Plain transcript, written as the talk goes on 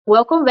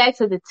Welcome back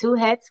to the Two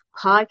Hats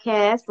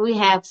podcast. We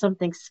have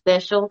something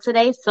special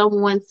today.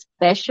 Someone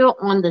special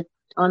on the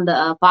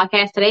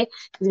podcast today.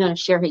 He's going to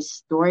share his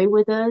story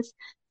with us.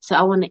 So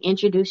I want to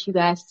introduce you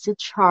guys to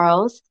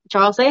Charles.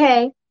 Charles, say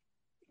hey.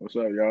 What's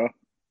up, y'all?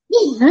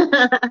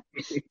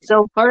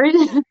 So first,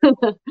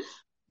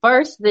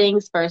 first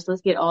things first.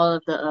 Let's get all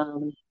of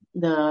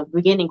the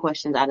beginning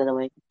questions out of the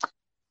way.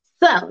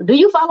 So, do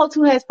you follow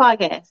Two Hats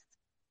podcast?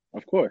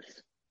 Of course.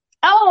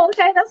 Oh,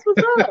 okay, that's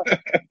what's up.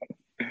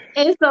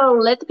 And so,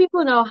 let the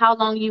people know how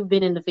long you've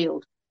been in the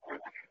field.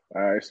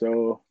 All right,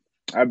 so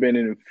I've been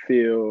in the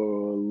field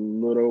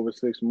a little over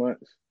 6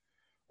 months.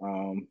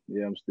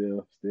 Yeah, I'm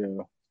still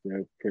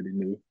pretty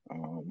new.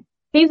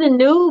 He's a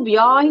noob,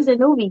 y'all. He's yeah, a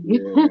newbie.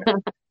 yeah.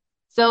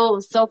 So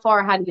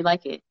far, how do you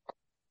like it?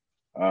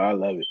 I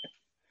love it.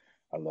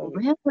 I love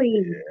it.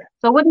 Really? Yeah,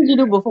 So what did you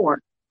do yeah. before?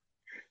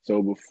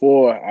 So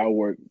before I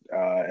worked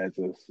as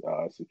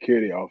a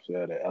security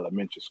officer at an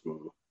elementary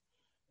school.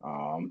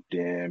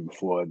 Then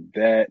before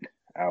that,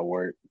 I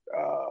worked.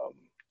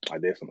 I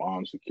did some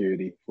armed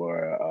security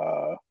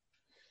for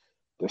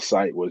the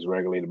site was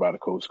regulated by the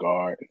Coast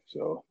Guard,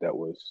 so that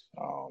was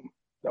all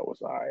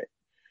right.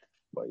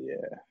 But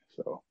yeah,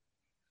 so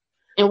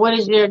And what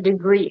is your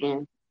degree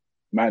in?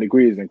 my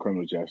degree is in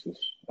criminal justice,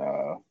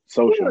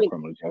 social and Really?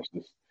 criminal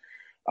justice.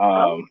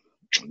 Oh, Um,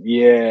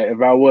 yeah,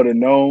 if I would have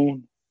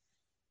known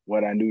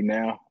what I knew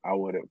now, I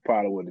would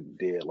have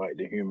did like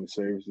the human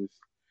services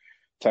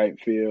type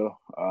field,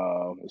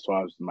 as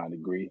far as my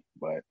degree.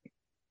 But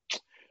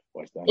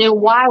what's done is and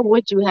done. why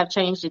would you have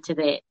changed it to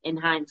that in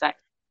hindsight?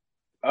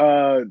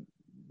 Uh,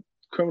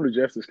 Criminal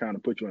justice kind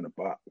of put you in a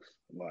box.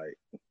 Like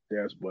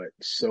there's but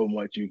so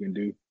much you can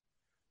do.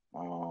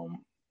 Um,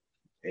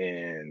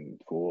 and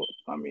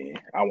I mean,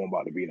 I wasn't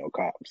about to be no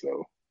cop,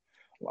 so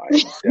like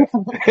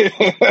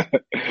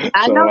definitely.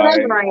 I so know that's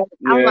like, right.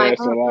 I'm like,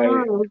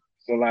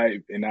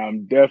 yeah, and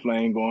I'm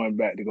definitely ain't going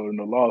back to go to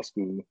no law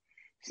school.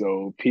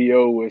 So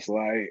PO was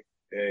like,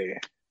 hey,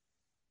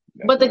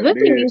 that's But the what it good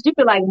thing is. is you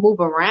could like move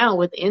around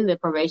within the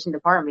probation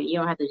department. You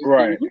don't have to just be,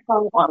 Right,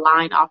 a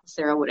line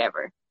officer or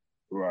whatever.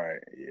 right,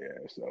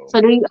 yeah. So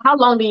So how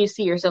long do you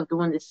see yourself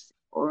doing this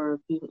or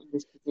being in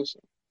this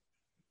position?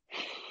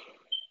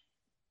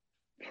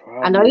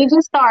 I know probably, you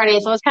just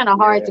started, so it's kind of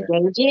hard to yeah,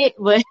 gauge it,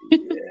 but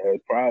yeah,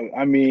 probably.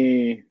 I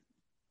mean,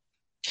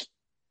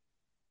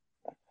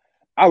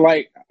 I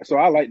like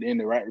to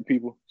interact with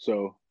people,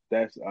 so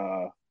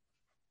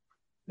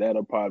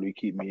that'll probably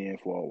keep me in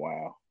for a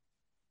while.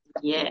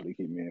 yeah. Definitely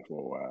keep me in for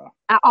a while.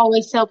 I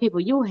always tell people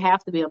you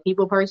have to be a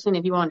people person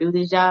if you want to do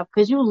this job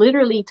because you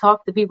literally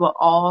talk to people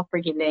all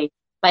freaking day.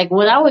 Like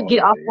when I would All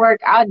get off day. work,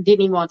 I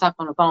didn't even want to talk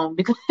on the phone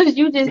because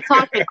you just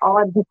talking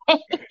all day.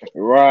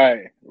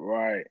 Right,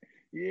 right.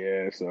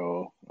 Yeah,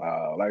 so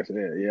like I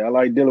said, yeah, I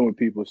like dealing with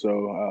people,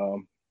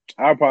 so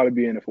I'll probably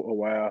be in it for a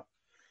while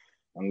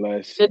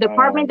unless The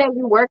department that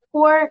we work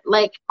for,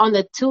 like on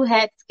the two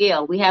hat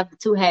scale, we have the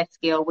two hat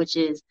scale, which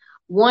is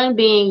one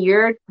being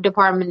your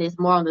department is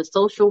more on the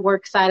social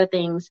work side of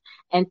things,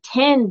 and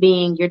 10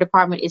 being your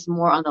department is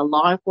more on the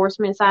law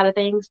enforcement side of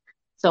things.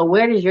 So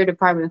where does your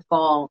department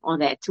fall on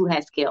that two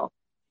hat scale?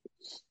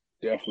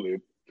 definitely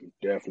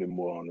definitely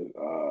more on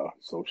the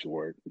social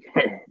work.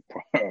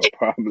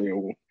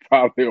 probably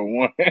probably a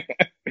one.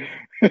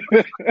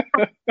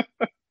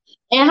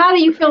 And how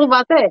do you feel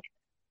about that?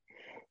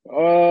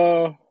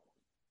 uh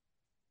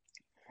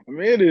I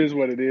mean it is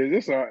what it is.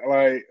 It's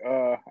like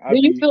I Do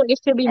you be feel it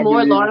should be I be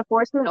more law leaving.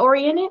 enforcement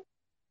oriented?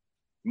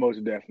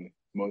 Most definitely,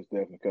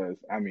 because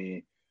I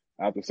mean,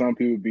 after some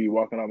people be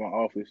walking out my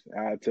office,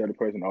 I tell the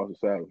person on the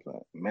side, I was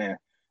like, man,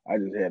 I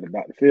just had a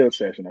Dr. Phil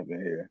session up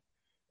in here.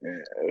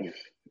 And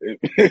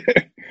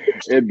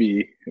it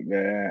be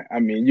man. I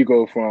mean, you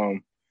go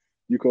from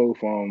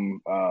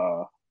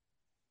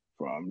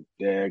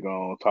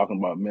daggone talking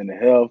about mental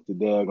health to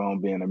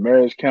daggone being a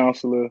marriage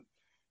counselor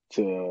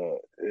to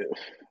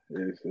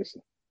it's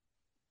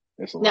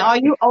it's a Now, lot. are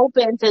you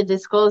open to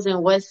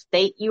disclosing what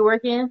state you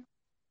work in?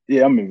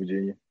 Yeah, I'm in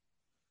Virginia.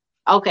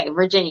 Okay,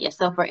 Virginia.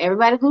 So for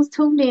everybody who's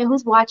tuned in,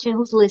 who's watching,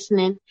 who's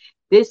listening,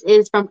 this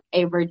is from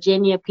a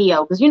Virginia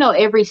PO because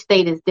every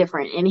state is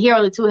different. And here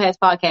on the Two Hats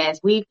podcast,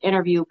 we've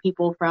interviewed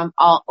people from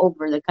all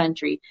over the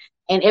country.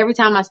 And every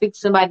time I speak to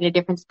somebody in a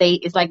different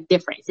state, it's like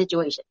different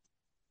situations.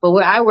 But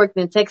where I worked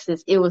in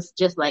Texas, it was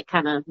just like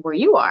kind of where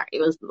you are. It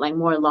was like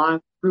more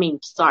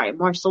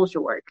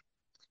social work,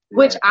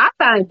 which Right. I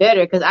find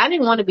better because I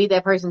didn't want to be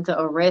that person to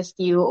arrest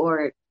you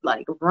or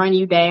like run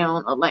you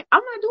down or like,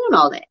 I'm not doing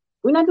all that.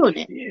 We're not doing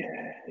that.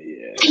 Yeah,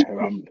 yeah. If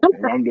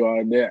I'm doing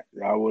all that,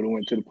 I would have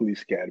went to the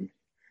police academy.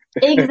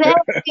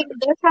 Exactly.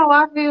 That's how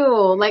I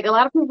feel. Like a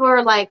lot of people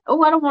are like,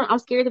 oh, I'm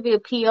scared to be a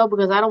PO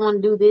because I don't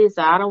want to do this.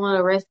 Or I don't want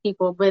to arrest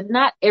people. But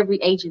not every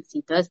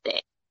agency does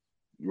that.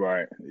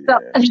 Right. So,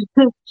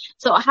 Yeah.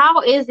 so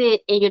how is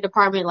it in your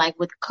department? Like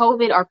with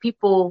COVID, are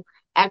people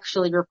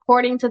actually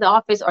reporting to the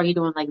office? Are you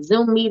doing like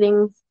Zoom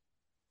meetings?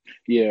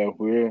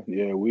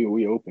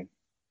 We open.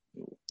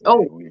 Yeah,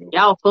 Oh, we open.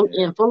 y'all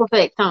Yeah. in full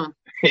effect, huh?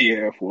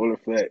 Yeah, full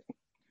effect.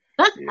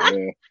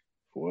 Yeah.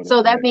 For the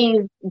So that fact.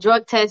 means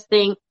drug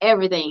testing,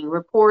 everything,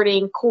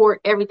 reporting,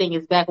 court, everything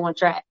is back on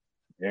track.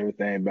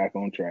 Everything back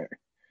on track.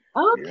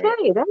 Yeah,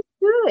 Okay, that's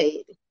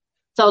good.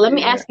 So let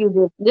me yeah. ask you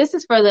this. This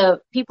is for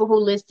the people who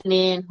listen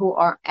in who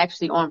are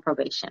actually on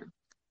probation.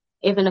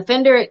 If an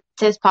offender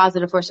tests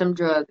positive for some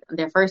drug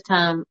their first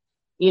time,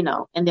 in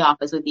the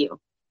office with you,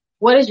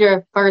 what is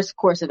your first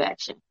course of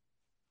action?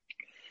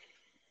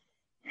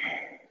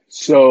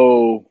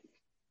 So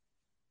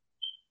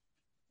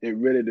it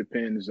really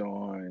depends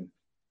on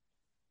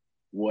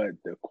what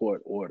the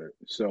court ordered.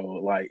 So,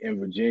 like in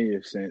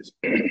Virginia, since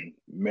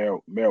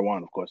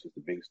marijuana, of course, is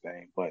the biggest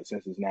thing, but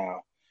since it's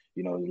now,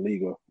 it's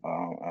legal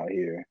out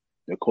here,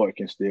 the court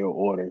can still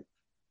order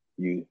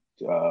you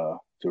to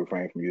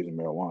refrain from using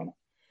marijuana.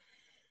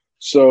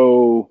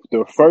 So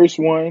the first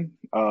one,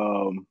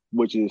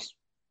 which is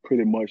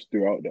pretty much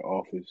throughout the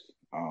office,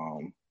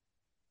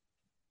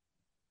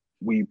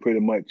 we pretty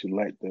much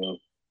let the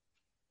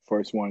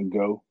first one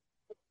go.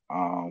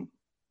 Um,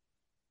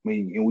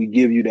 we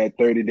give you that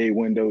 30-day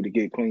window to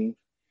get clean.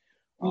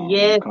 You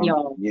Yes, come,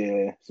 y'all.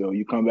 yeah. So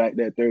you come back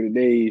that 30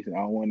 days. And I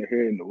don't want to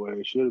hear well,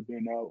 it should have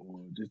been out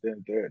or just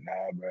that third.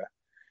 Nah, bro.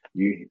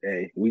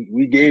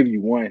 We gave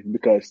you one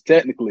because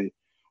technically,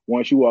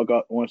 once you walk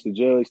out, once the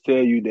judge tell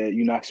you that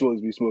you're not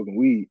supposed to be smoking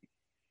weed,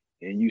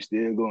 and you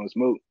still go and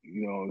smoke,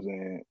 you know what I'm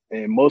saying?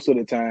 And most of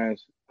the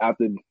times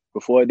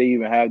before they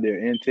even have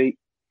their intake,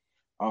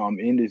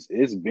 in this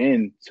it's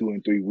been 2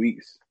 and 3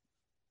 weeks.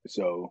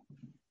 So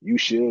you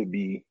should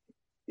be,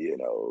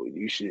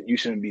 you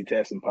shouldn't be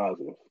testing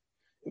positive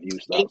if you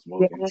stop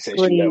smoking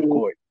since you left Exactly.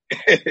 court.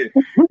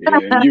 Yeah,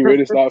 if you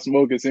really stopped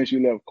smoking since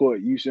you left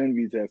court, you shouldn't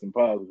be testing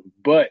positive.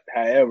 But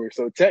however,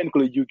 so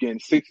technically you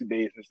get 60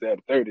 days instead of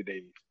 30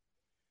 days.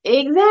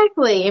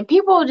 Exactly. And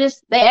people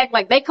they act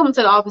like they come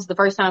to the office the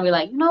first time and be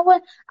like, you know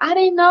what? I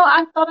didn't know.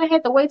 I thought I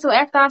had to wait till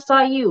after I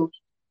saw you.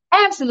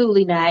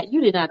 Absolutely not.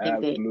 You did not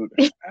think that. Absolutely,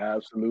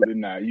 absolutely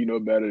not. You know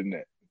better than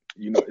that.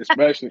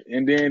 Especially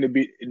and then to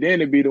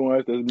be the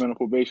ones that's been on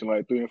probation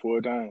like 3 and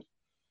 4 times.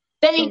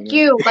 Thank Something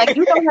you. Like,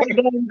 you know how the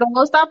game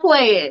goes. Stop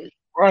playing.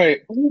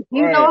 right, You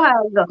right, know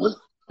how it goes.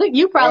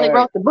 You probably right.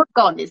 wrote the book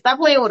on this. Stop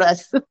playing with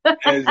us.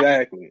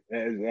 Exactly,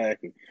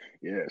 exactly.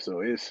 Yeah.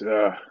 So it's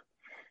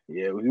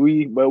yeah,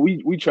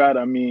 we try to.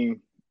 I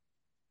mean,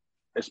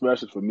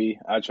 especially for me,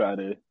 I try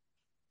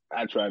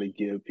to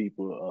give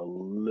people a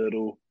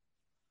little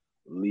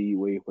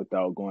leeway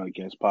without going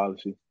against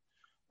policy.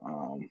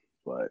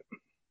 But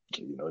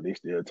they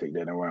still take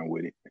that and run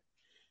with it.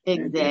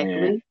 And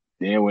then Exactly.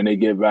 then when they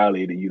get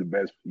violated, you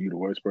the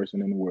worst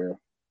person in the world.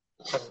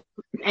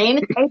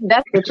 Ain't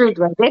that's the truth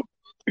right there.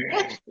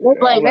 They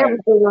Yeah, I'm blame like,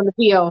 everything on the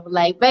PO.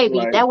 Like, baby,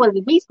 like, that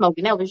wasn't me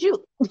smoking. That was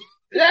you.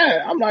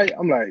 yeah, I'm like,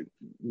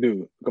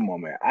 dude, come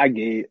on, man. I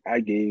gave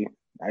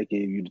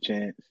you the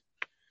chance,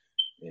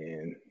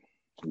 and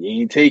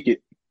you ain't take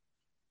it.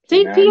 So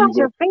See, now you POs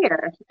go. are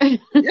fair.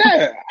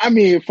 Yeah, I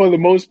mean, for the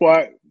most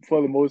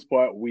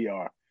part, we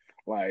are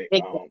like,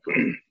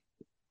 Exactly.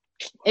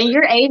 In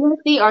your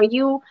agency,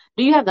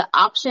 do you have the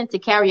option to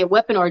carry a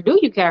weapon or do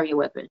you carry a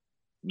weapon?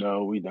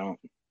 no, we don't.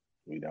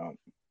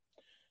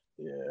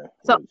 Yeah,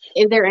 So which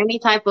is there any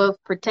type of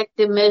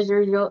protective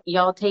measures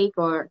y'all take,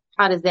 or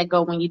how does that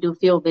go when you do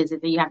field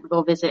visits and you have to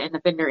go visit an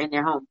offender in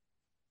their home?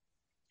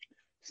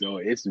 so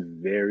it's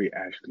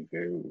actually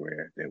very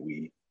rare that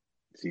we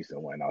see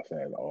someone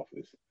outside of the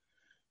office.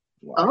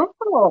 Like,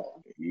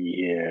 Oh.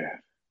 yeah,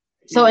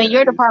 So in yeah,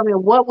 your it's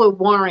department, what would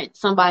warrant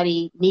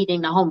somebody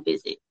needing a home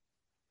visit?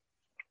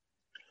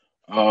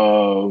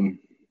 um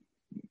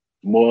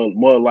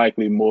more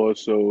likely more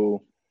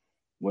so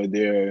when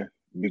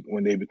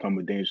when they become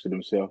a danger to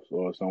themselves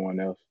or someone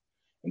else,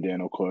 and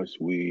then of course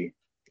you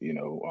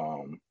know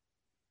um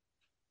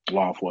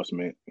law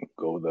enforcement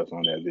go with us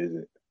on that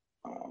visit.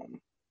 Um,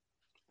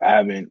 I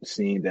haven't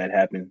seen that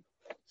happen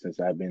since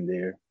I've been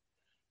there,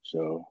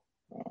 so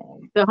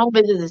The home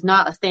visit is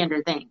not a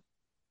standard thing.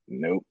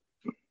 nope.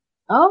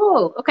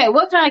 Oh, okay.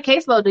 What kind of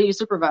caseload do you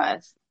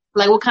supervise?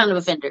 Like, what kind of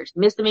offenders?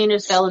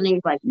 Misdemeanors,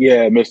 felonies, like,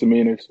 Yeah,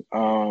 misdemeanors.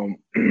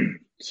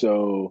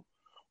 So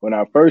when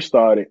I first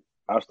started,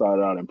 I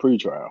started out in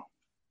pretrial.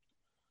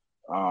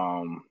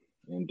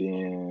 And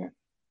then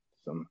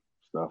some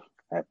stuff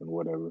happened,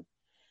 whatever.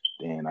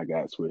 Then I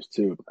got switched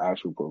to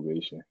actual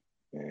probation.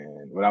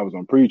 And when I was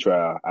on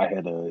pretrial, I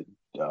had a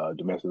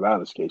domestic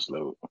violence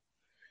caseload,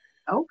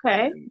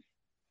 okay. and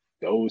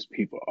those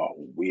people are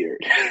weird.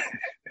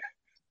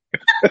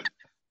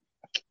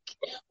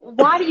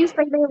 Why do you say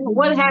that?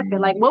 What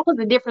happened? Like, what was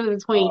the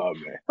difference between Oh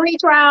man!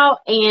 pretrial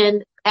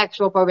and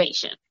actual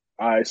probation?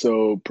 All right,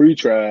 so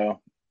pretrial.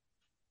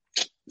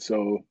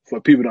 So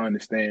for people to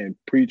understand,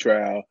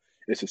 pretrial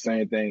it's the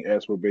same thing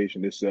as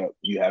probation, except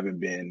you haven't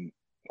been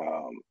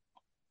um,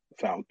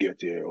 found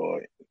guilty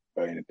or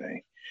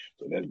anything.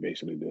 So that's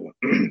basically the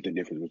the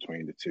difference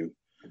between the two.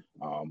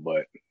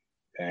 But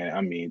and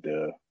I mean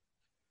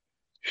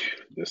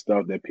the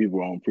stuff that people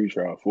are on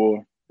pretrial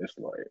for, it's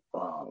like,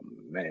 oh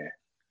man,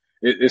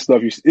 it's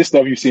stuff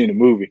you see in the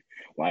movie.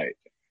 Like,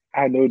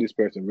 I know this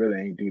person really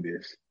ain't do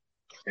this.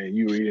 and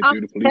you reading I'm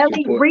through the police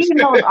telling you, reports. reading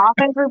those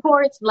offense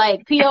reports,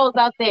 like POs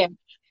out there,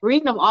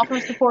 reading them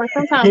offense reports,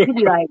 sometimes you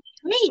be like,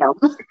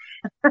 damn.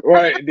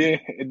 Right,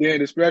 and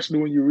then especially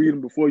when you read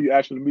them before you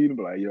actually meet them,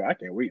 like, yo, I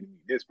can't wait to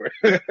meet this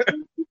person.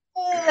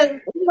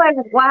 Like,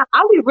 wow,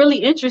 I'll be really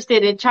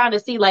interested in trying to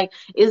see, like,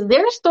 is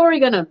their story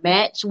gonna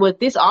match what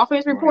this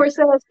offense Right, report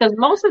says? Because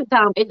most of the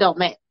time it don't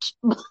match.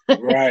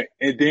 right,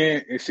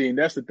 and see, and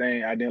that's the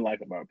thing I didn't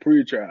like about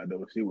pretrial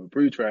though. See, with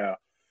pretrial,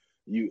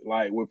 you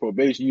like with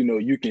probation,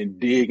 you can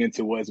dig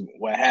into what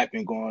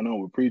happened going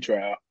on with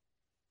pretrial.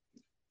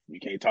 You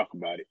can't talk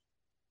about it.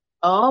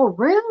 Oh,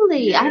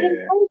 really? I didn't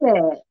Yeah, know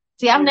that.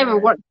 See, I've never yeah,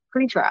 worked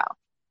pretrial.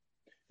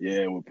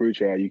 yeah. With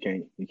pretrial, you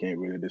can't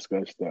really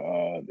discuss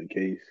the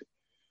case.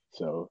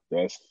 So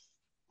that's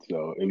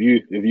so if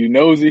you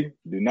nosy,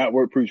 do not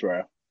work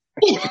pretrial.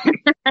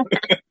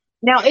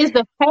 Now, is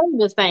the pay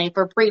the same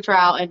for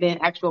pretrial and then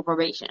actual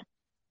probation?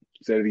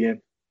 Say it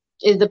again.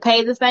 Is the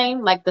pay the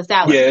same, like the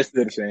Yeah, salary? it's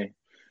still the same.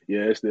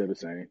 Yeah, it's still the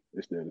same.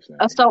 It's still the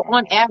same. So,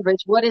 on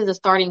average, what is the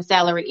starting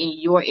salary in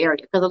your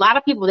area? Because a lot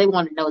of people they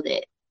want to know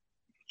that.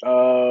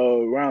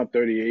 Around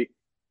 38.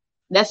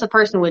 That's a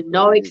person Around with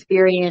no 38.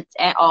 experience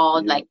at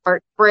all, Yeah, like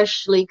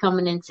freshly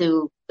coming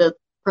into the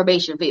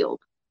probation field.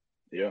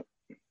 yeah,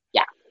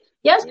 Yeah.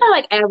 Yeah, it's yeah, kind of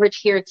like average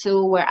here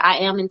too, where I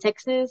am in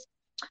Texas.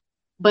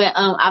 But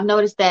I've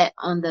noticed that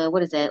on the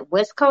what is that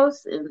West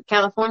Coast, in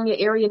California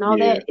area, and all yeah,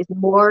 that, it's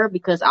more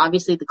because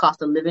obviously the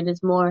cost of living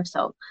is more.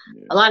 So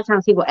a yeah. lot of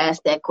times people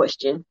ask that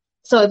question.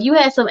 So if you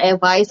had some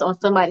advice on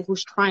somebody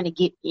who's trying to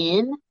get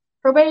in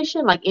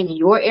probation, like in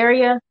your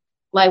area,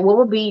 like what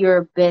would be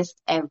your best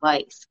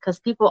advice? Because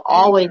people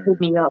always hit Intern.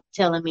 me up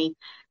telling me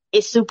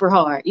it's super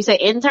hard. You say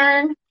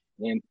intern?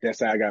 And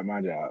that's how I got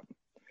my job.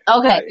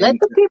 Okay, I let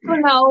the intern. people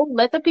know.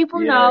 Let the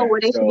people know Yeah.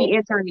 where they should be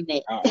interning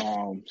at.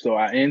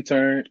 I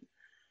interned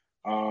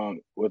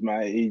with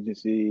my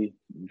agency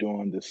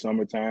during the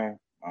summertime.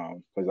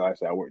 Because I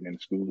said I worked in the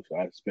school, so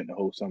I spent the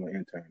whole summer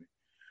interning.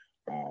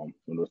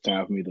 When it was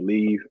time for me to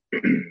leave,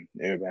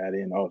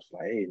 everybody in the office was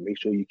like, "Hey, make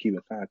sure you keep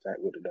in contact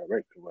with the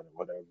director,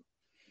 whatever."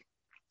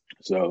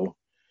 So,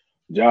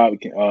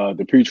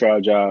 the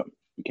pretrial job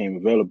became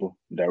available.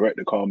 The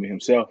director called me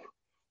himself.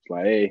 It's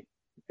like, "Hey,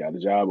 got the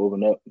job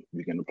open up.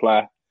 You can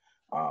apply.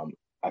 Um,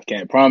 I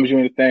can't promise you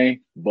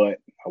anything, but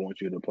I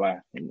want you to apply."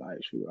 I'm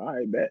like, "Sure, all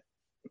right, bet."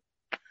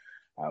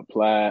 I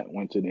applied,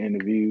 went to the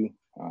interview.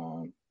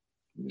 Um,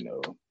 you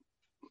know,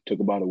 took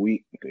about a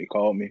week. They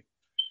called me,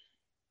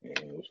 and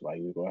it was like,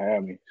 "You're gonna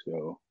have me."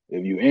 So,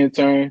 if you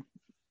intern,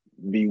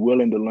 be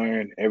willing to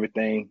learn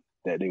everything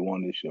that they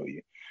wanted to show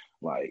you.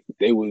 Like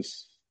they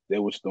was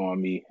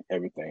throwing me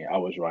everything. I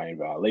was writing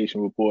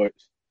violation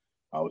reports.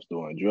 I was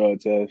doing drug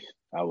tests.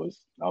 I was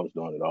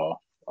doing it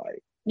all.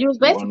 Like You was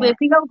you want to basically a learn?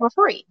 PO for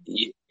free.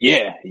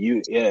 Yeah.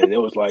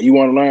 It was like you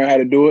want to learn how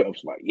to do it. I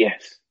was like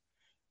yes,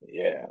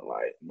 yeah.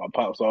 Like my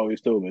pops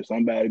always told me, if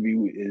somebody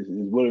is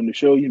willing to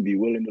show you, be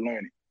willing to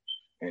learn it.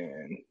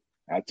 And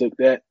I took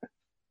that,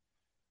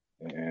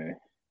 and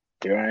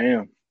here I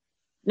am.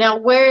 Now,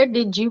 where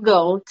did you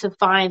go to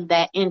find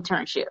that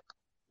internship?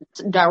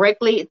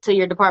 Directly to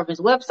your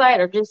department's website,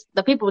 or just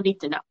the people need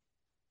to know?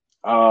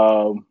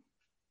 Um,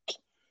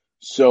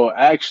 so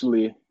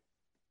actually,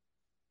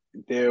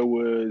 there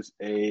was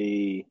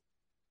I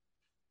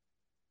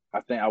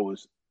think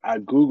I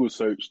Google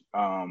searched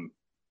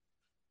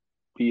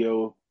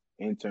PO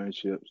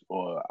internships,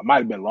 or I might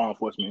have been law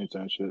enforcement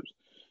internships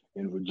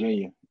in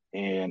Virginia,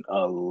 and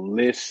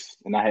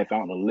I had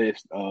found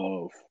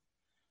uh,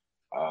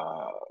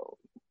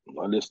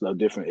 a list of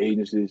different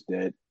agencies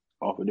that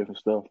offer different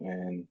stuff,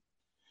 and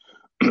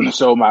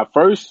so my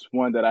first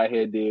one that I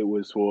had did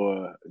was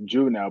for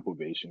juvenile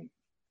probation.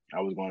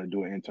 I was going to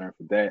do an intern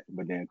for that,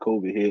 but then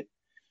COVID hit,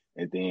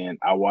 and then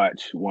I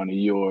watched one of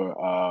your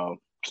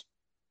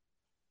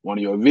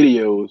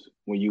videos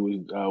when you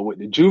was with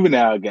the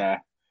juvenile guy,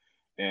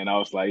 and I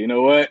was like, you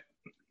know what?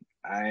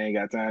 I ain't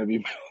got time to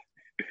be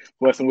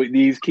fussing with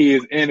these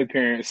kids and the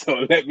parents, so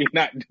let me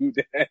not do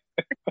that.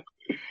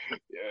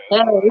 Yeah,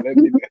 Hey, let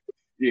me.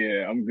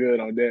 Yeah, I'm good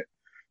on that.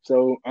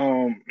 So,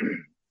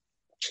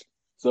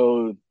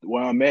 so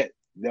where I'm at,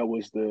 that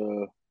was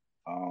the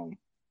um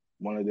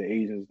one of the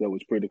agents that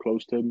was pretty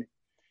close to me,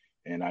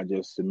 and I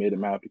just submitted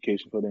my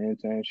application for the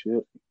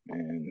internship,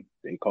 and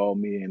they called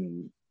me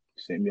and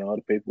sent me all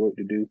the paperwork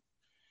to do,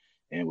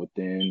 and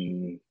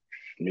within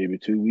maybe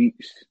 2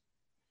 weeks,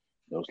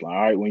 I was like,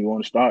 all right, when you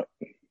want to start?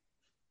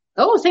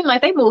 oh, it seemed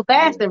like they move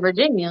Yeah, fast in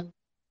Virginia.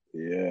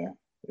 yeah,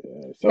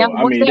 yeah. Now, So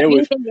I was mean, there there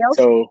was anything else?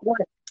 so What?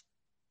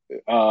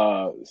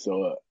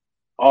 so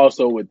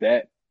also with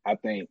that, I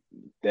think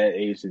that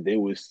age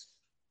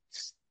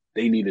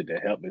they needed the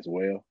help as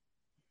well.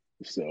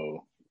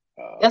 So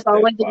That's that's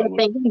always a good probably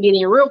thing. You can get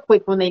in real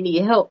quick when they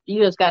need help.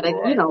 You just gotta,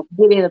 right,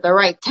 get in at the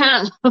right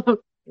time.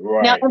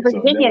 Now, right. in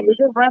So that Virginia, was is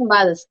it run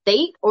by the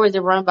state or is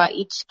it run by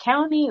each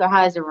county, or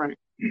how is it run?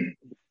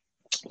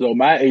 so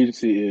my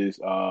agency is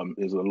a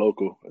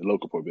local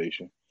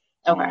probation.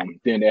 Okay.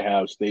 Then they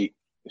have state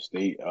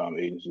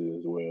agencies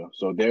as well.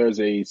 So there's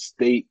a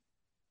state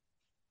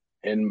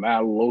in my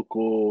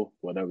local,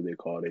 whatever they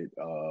call it,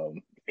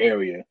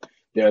 area,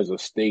 there's a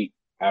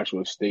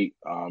actual state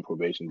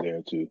probation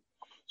there too.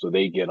 So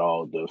they get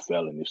all the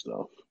felony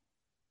stuff.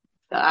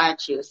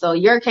 Got you. So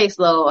your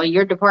caseload or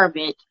your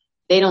department,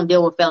 they don't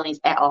deal with felonies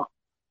at all.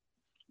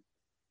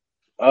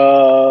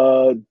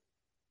 Uh,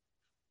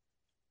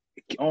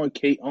 on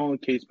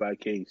case by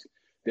case.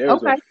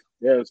 There's a Okay.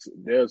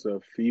 there's a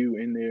few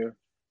in there,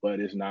 but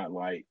it's not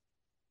like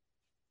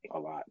a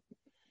lot.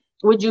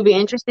 Would you be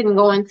interested in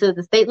going to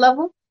the state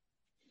level?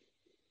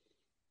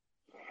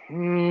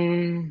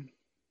 Hmm.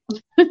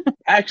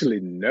 Actually,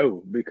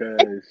 no,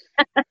 because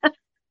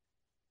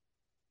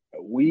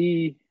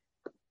we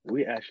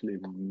we actually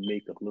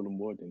make a little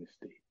more than the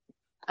state.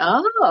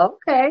 Oh,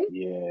 okay.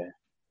 Yeah,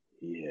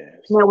 yeah.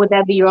 Now, would So,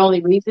 that be your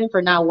only reason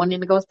for not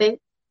wanting to go state?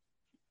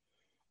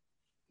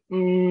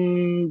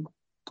 mm,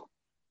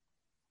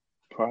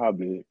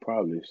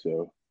 probably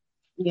so.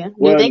 Yeah. Do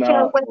Well, they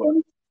carry nah, well,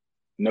 weapons?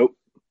 nope.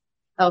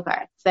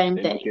 Okay. Same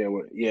They don't thing. care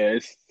what. Yeah,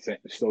 it's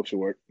social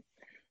work.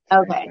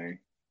 Same Okay. thing.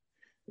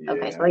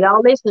 Okay. Yeah, So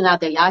y'all listening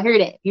out there, y'all hear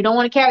that? You don't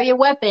want to carry your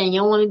weapon.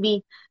 You don't want to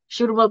be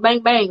shoot 'em up,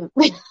 bang bang.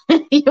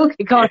 You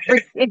can go to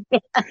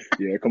Virginia.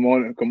 yeah. Come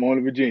on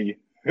to Virginia.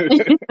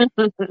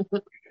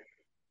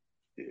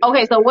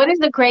 Okay. So Yeah. what is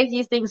the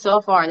craziest thing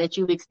so far that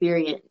you've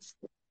experienced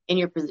in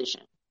your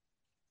position?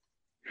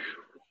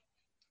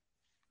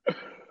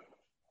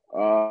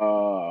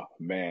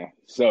 Man.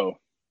 So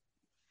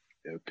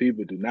if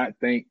people do not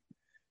think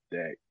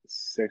that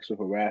sexual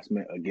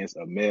harassment against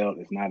a male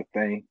is not a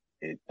thing,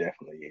 it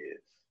definitely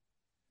is.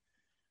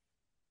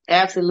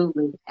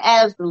 Absolutely.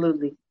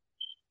 Absolutely.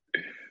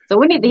 So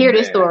we need to hear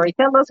this Man, story.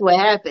 Tell us what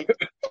happened.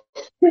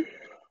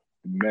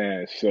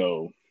 man.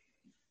 So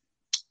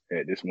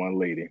had this one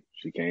lady,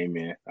 she came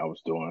in.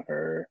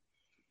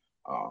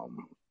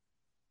 Um,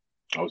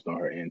 I was doing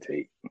her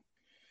intake,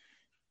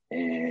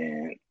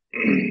 and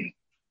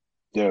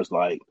there's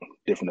like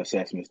different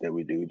assessments that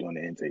we do during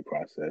the intake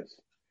process.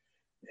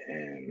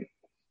 And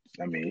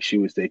I mean, she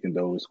was taking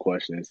those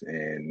questions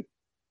and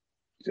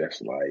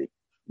just like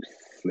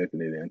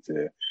flipping it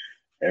into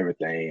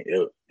everything.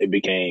 It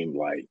became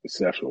like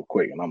sexual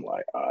quick, and I'm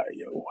like, all right,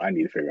 yo, I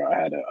need to figure out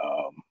how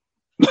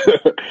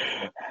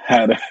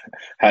to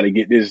how to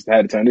get this,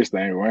 how to turn this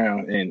thing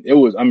around. And it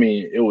was, I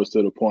mean, it was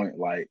to the point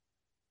like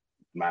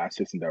my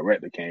assistant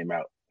director came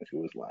out and she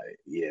was like,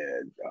 yeah,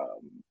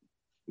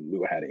 we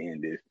gonna have to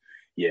end this.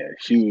 Yeah,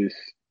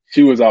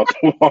 she was off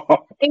the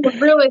wall. It was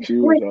real She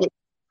was off. explicit.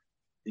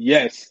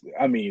 Yes,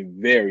 I mean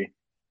very.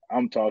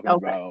 I'm talking Okay.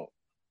 about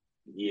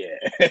yeah.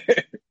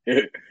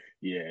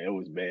 Yeah, it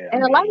was bad. I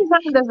And a lot mean, of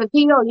times as a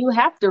PO, you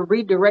have to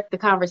redirect the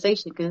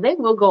conversation because they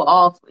will go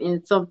off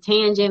in some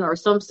tangent or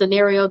some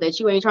scenario that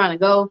you ain't trying to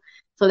go.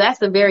 So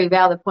that's a very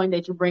valid point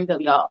that you bring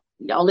up, y'all.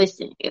 Y'all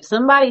listen. If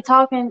somebody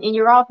talking in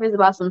your office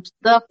about some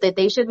stuff that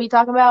they should be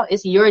talking about,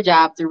 it's your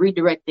job to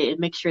redirect it and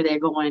make sure they're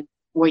going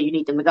where you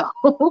need them to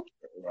go.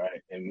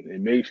 right,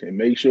 and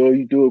make sure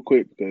you do it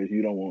quick because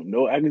you don't want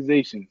no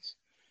accusations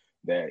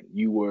that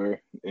you were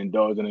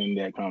indulging in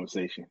that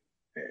conversation.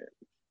 And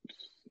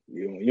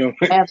you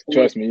don't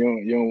trust Absolutely. me.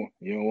 You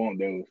don't want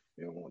those.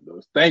 You don't want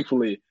those.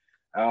 Thankfully,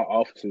 our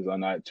offices are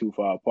not too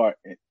far apart,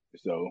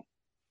 so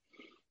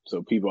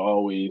so people are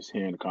always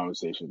hearing the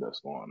conversation that's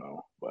going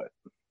on. But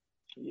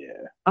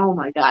yeah, Oh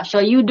my gosh. So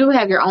you do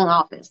have your own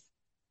office.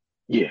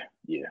 yeah,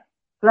 yeah,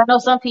 'Cause I know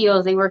some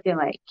POs, they work in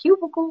like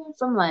cubicles.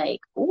 I'm like,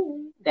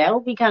 ooh, that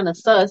would be kind of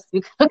sus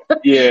because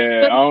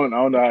yeah. I don't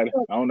know I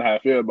don't know how I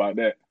feel about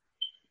that.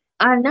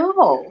 I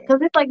know, Yeah,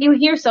 because it's like you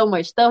hear so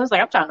much stuff. It's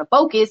like I'm trying to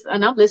focus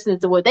and I'm listening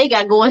to what they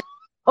got going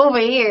over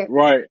here.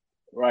 right,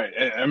 right.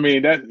 I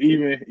mean that's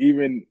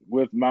even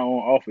with my own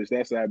office.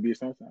 That's how I be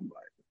sometimes. I'm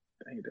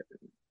like, dang,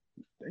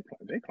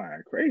 they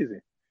client crazy.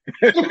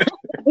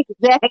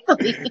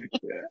 Exactly.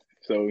 Yeah.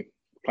 So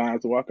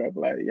clients walk up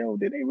like, yo,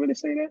 did they really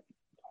say that?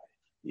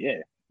 Yeah,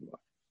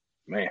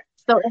 man.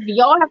 So if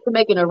y'all have to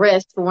make an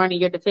arrest for one of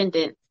your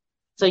defendants,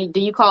 so do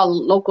you call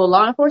local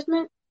law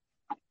enforcement?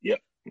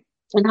 Yep,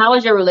 And how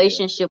is your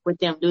yep. relationship with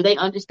them? Do they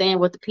understand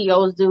what the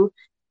POs do?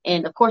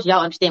 And of course,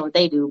 y'all understand what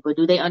they do, but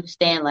do they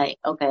understand like,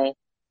 okay,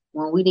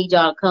 when we need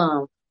y'all to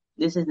come,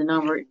 this is the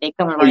number. They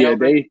coming Oh right yeah,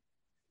 over.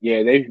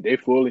 they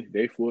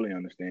fully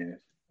understand.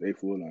 They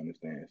fully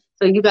understand.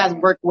 So you guys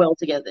Um, work well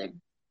together.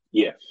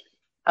 yes,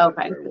 yes,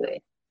 Okay, very well, good.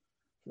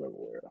 very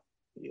well.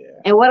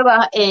 Yeah, And what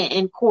about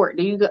in court?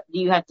 Do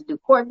you have to do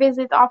court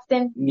visits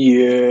often?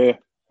 yeah.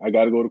 I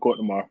got to go to court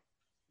tomorrow.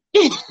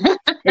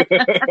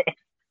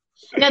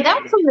 Now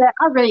that's something that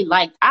I really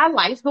liked. I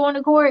liked going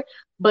to court,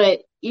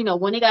 but you know,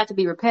 when it got to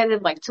be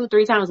repetitive, like 2,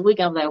 3 times a week,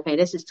 I was like, okay,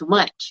 this is too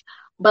much.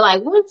 But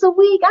like once a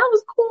week, I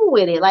was cool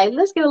with it. Like,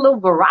 let's get a little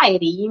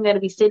variety. You got to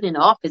be sitting in the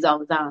office all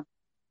the time.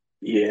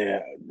 Yeah,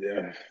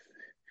 yeah.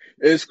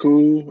 It's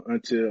cool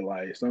until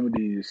like some of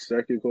these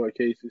circuit court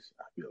cases.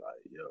 I feel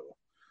like, yo,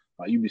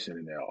 like you be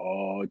sitting there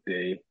all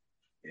day,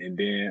 and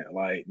then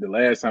like the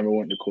last time I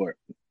went to court,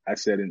 I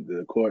sat in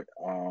the court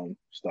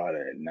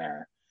started at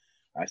 9.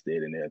 I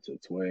stayed in there till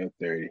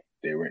 12:30.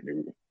 They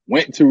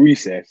went to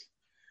recess,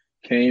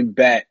 came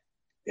back.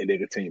 and they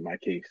continue my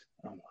case.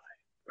 I'm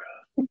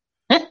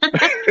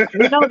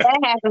That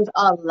happens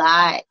a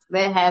lot.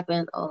 That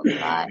happens a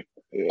lot.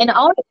 And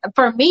yeah,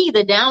 for me,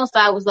 the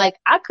downside was like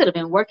I could have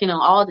been working on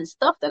all this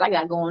stuff that I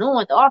got going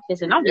on at the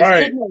office, and I'm just right,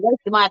 sitting there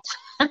wasting my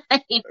time.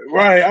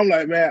 right. I'm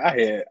like, man,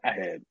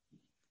 I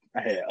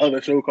had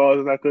other show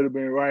calls I could have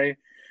been writing.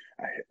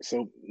 I had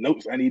some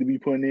notes I need to be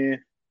putting in,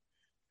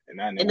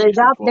 and I And didn't the wasted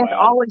job, 4 there's hours.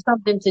 always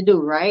something to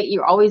do, right?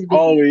 You're always busy.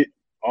 Always,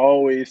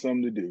 always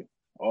something to do.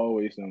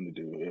 Always something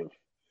to do.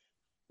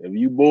 If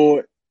you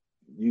bored,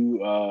 you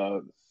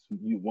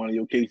one of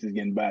your cases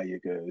getting by you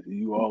because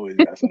you always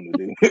got something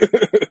to do.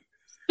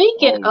 Speaking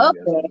Always of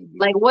got that, something to do.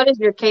 like what is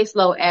your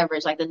caseload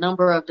average? Like the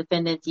number of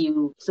defendants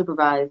you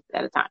supervise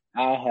at a time?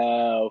 I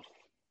have,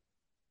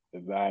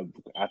 if I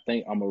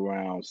think I'm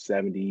around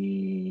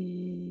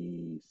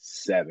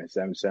 77,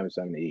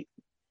 78.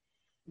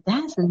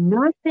 That's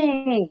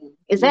nothing.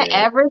 Is that Yeah.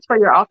 average for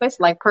your office,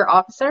 like per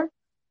officer?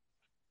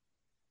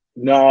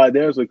 No,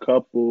 there's a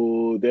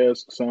couple.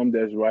 There's some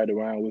that's right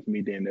around with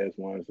me. Then there's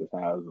ones that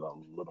has a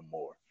little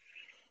more.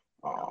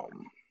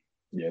 Um,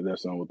 yeah,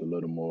 there's some with a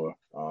little more.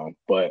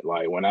 But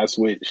like when I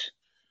switched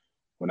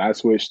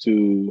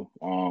to,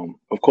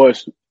 of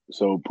course,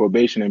 so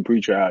probation and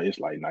pretrial is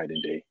like night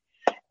and day.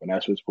 When I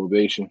switched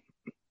probation,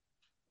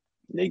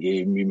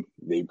 gave me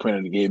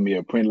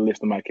a printed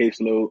list of my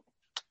caseload.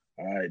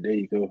 All right, there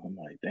you go. I'm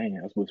like, dang,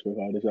 I was supposed to work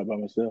all this out by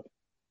myself.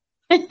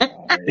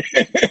 All right,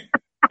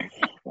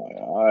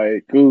 all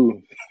right,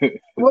 cool.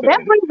 Well,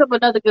 that brings up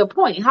another good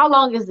point. How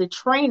long is the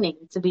training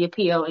to be a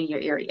PO in your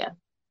area?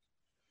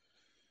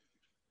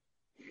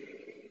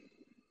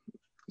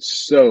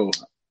 So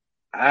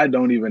I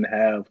don't even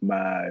have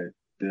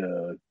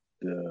the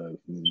the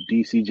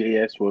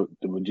DCJS for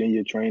the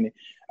Virginia training.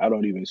 I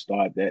don't even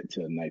start that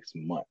till next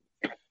month.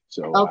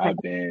 So Okay.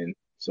 I've been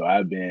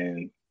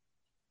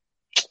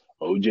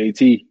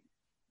OJT.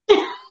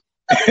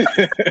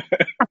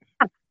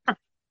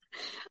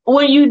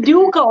 When you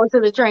do go to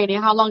the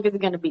training, how long is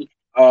it going to be?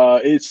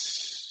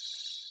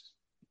 It's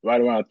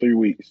right around 3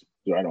 weeks.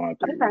 Right around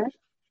three Okay. weeks.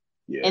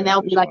 And Yeah,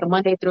 that'll be it's like a fun.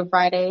 Monday through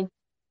Friday.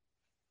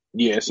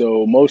 Yeah,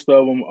 so most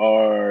of them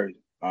are.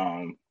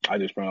 I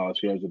just ran out of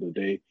schedule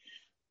today.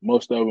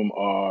 Most of them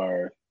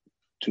are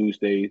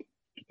Tuesday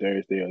to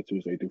Thursday or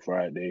Tuesday through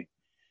Friday.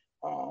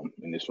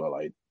 And it's for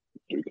like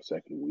 3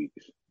 consecutive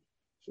weeks.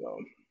 So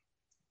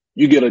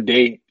you get a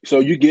day. So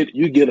you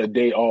get a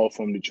day off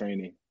from the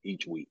training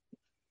each week.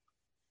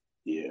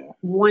 Yeah,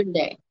 One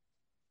day.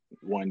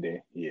 one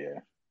day. Yeah.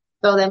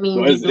 So that So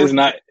means you're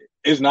doing.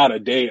 it's not a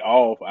day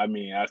off. I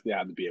mean, I still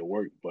have to be at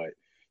work, but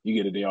you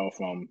get a day off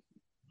from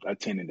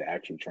attending the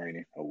actual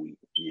training a week.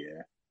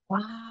 Yeah.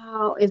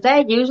 Wow. Is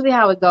that usually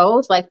how it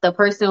goes? Like the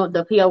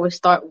PO will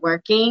start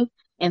working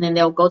and then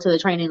they'll go to the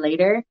training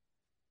later?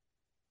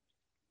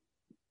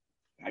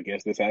 I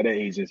guess that's how the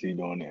agency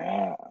doing it.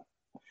 I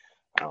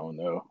don't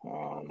know.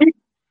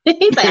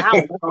 He's like, I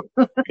don't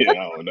know. Yeah,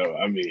 I don't know.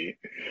 I mean,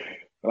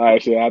 like I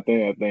said, I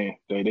think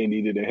they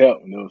needed the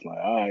help, and it was like,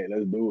 all right,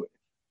 let's do it.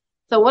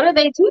 So what are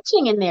they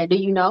teaching in there? Do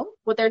you know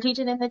what they're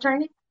teaching in the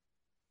training?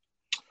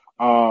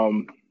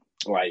 Um,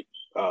 like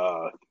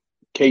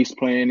case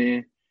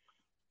planning,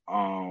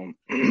 um,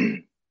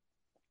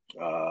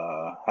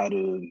 how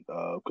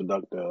to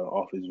conduct a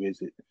office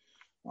visit.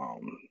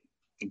 Um,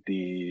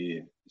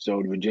 the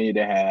Virginia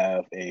they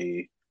have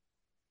a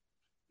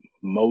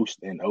MOST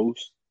and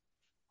OST.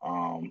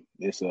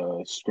 It's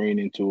a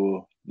screening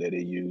tool that they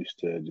use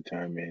to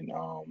determine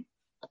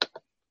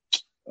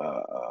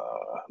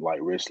like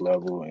risk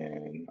level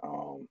and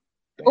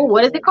Oh, things of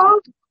what is it that called?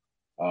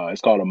 nature.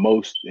 It's called a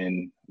most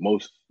and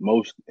OST.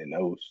 Most and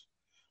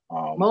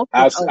oh,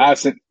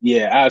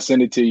 I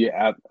send it to you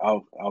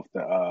off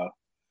the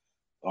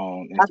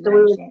on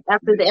Instagram or something.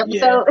 after the Yeah,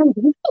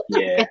 episode.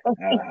 yeah.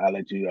 Okay. I'll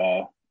let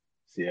you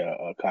see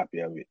a copy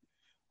of it.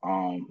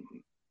 Um,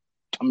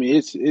 I mean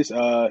it's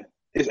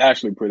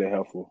actually pretty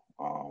helpful.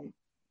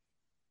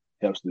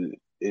 Helps to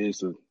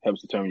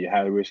helps determine your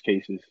high risk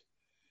cases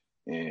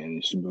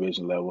and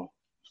supervision level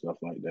stuff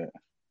like that.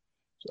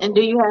 And do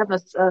So you have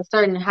a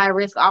certain high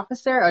risk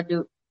officer, or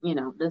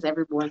does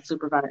everyone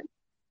supervise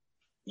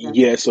them?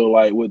 yeah, so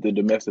like with the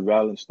domestic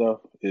violence stuff,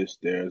 there's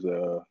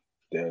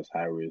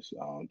high risk.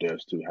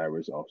 There's two high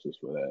risk officers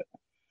for that.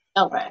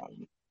 Okay.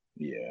 Um,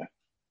 yeah.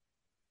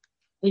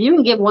 If you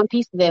can give one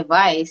piece of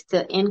advice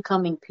to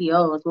incoming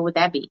POs, what would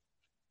that be?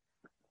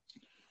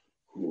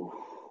 Ooh,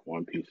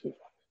 one piece of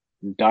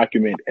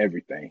document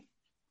everything.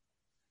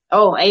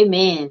 Oh,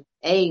 amen.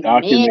 Amen.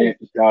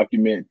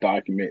 Document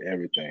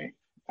everything.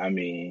 I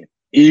mean,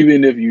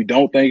 even if you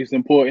don't think it's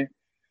important,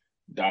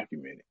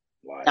 document it.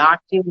 Like,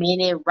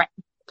 Document it right.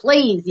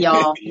 Please,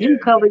 y'all. yeah, You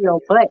cover your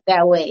butt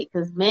that way.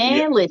 Because,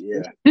 yeah, man, listen.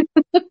 yeah,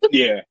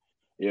 yeah,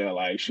 yeah.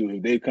 Like, shoot,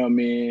 if they come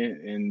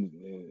in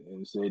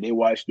and say they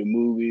watched the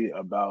movie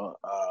about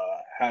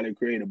how to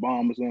create a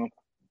bomb or something,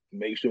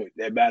 make sure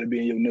that better be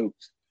in your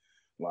notes.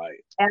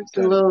 Like,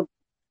 Absolutely.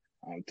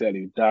 I'm telling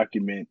you,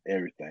 document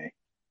everything,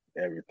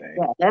 everything,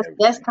 Yeah, that's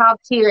everything.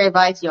 top tier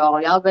advice,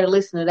 y'all. Y'all better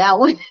listen to that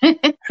one.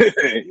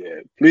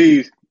 Yeah,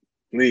 please,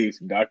 Please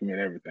document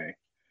everything.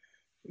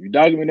 If you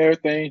document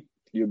everything,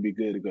 you'll be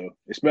good to go.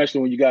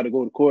 Especially when you got to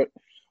go to court.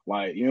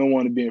 Like, you don't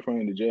want to be in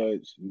front of the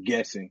judge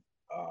guessing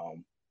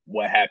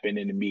what happened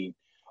in the meeting.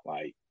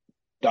 Like,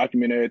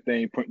 document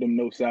everything, print them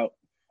notes out.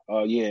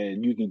 Yeah,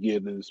 you can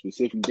give the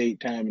specific date,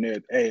 time, and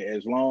everything. Hey,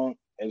 as long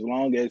as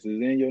it's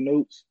in your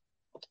notes,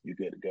 you're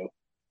good to go.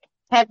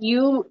 Have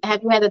you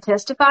had to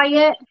testify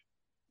yet?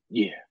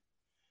 Yeah.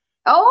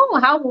 Oh,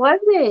 how was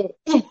it?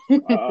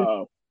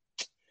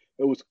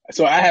 It was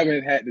so I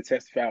haven't had to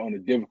testify on a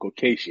difficult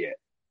case yet.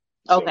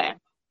 So Okay.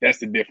 that's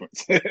the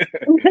difference.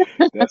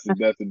 that's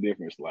the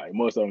difference. Like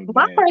most of them.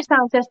 My first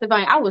time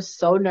testifying, I was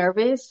so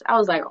nervous. I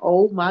was like,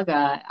 "Oh my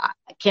God,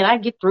 can I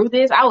get through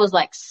this?" I was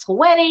like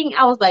sweating.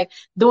 I was like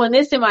doing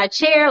this in my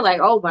chair, like,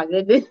 "Oh my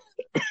goodness."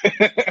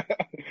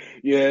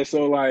 Yeah.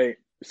 So I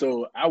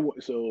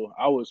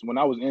was when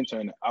I was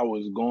interning, I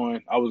was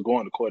going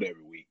to court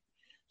every week.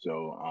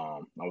 So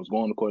I was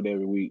going to court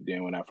every week.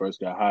 Then when I first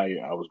got hired,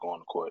 I was going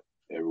to court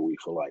every week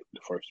for like the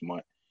first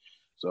month.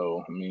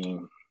 So I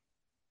mean,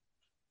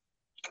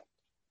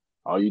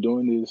 all you're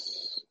doing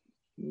is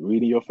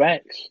reading your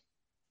facts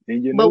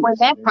in your But when notes.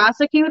 that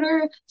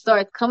prosecutor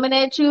starts coming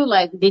at you,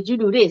 like, "Did you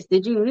do this?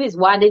 Did you do this?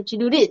 Why didn't you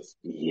do this?"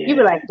 You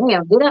be Yeah. like,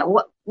 "Damn, did I?"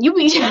 What you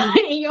be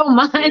in your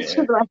mind? Yeah.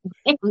 You be like,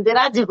 "Damn, did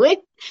I do it?"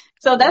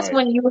 So that's Right.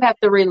 when you have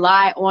to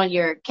rely on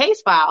your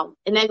case file,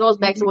 and that goes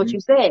back to what you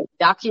said: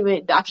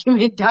 document,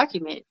 document,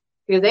 document,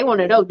 because they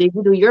want to know, did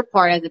you do your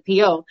part as a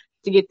PO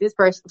to get this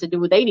person to do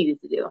what they needed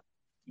to do?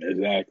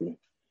 Exactly.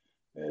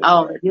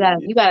 Oh, you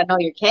gotta know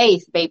your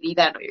case, baby. You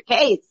gotta know your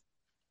case.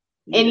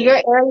 In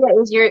Yeah. your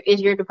area,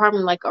 is your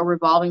department like a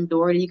revolving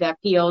door? You got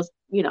POs,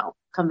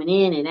 coming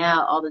in and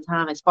out all the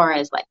time as far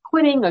as like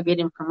quitting or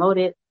getting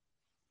promoted?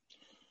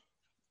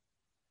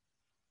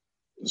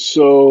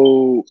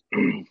 So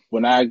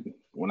when I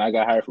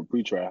got hired for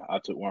pretrial, I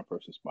took one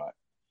person's spot,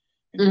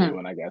 and then Mm-hmm.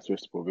 when I got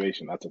switched to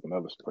probation, I took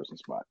another person's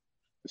spot.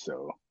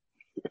 So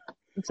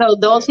So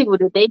those yeah, people,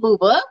 did they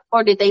move up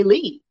or did they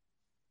leave?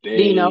 Do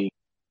you know?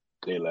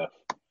 they left.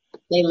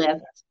 They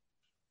left.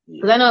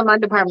 Yeah. Because I know in my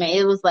department,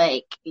 it was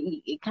like,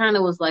 it kind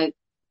of was like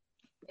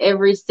it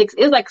was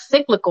like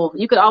cyclical.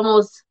 You could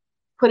almost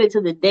put it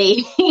to the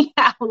day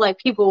how like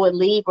people would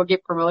leave or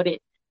get promoted,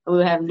 and we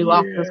would have new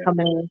officers Yeah.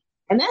 coming in.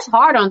 And that's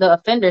hard on the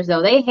offenders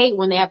though. They hate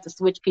when they have to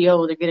switch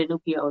POs or get a new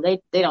PO. They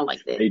don't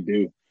like that. They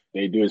do.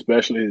 They do,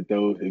 especially if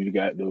you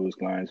got those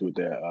clients with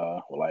that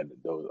like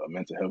those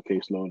mental health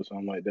caseload or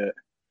something like that.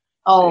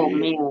 Oh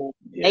man,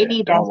 they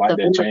need They that don't like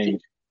that stability.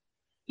 change.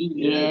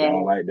 Yeah, they Yeah.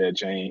 don't like that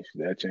change.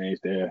 That change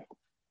there,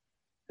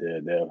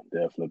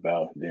 they'll flip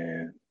out.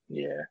 Then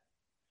yeah,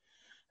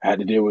 I had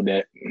to deal with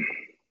that.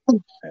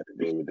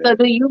 So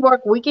do you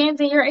work weekends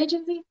in your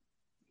agency?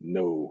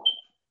 No.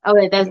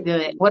 Okay, that's No.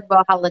 good. What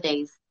about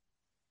holidays?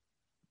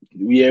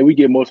 Yeah, we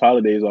get most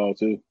holidays off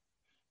too.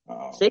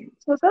 Six,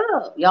 what's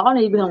up? Y'all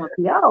need to be on a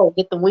PO.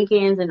 Get them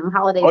weekends and them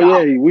holidays Oh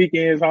off. yeah,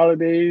 weekends,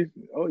 holidays.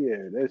 Oh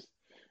yeah,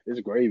 it's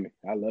gravy.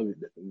 I love it.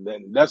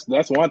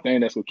 That's one thing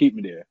that's gonna keep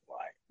me there.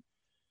 Like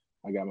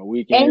I got my And you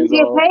weekends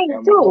get off, paid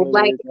got my too.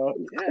 Like, holidays off.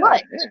 Yeah,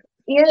 what?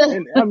 yeah. Yeah.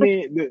 And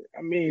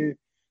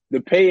the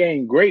pay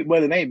ain't great,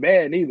 but it ain't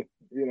bad neither.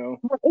 You know.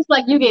 It's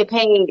like you get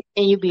paid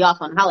and you be off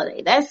on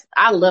holiday.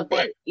 I love that.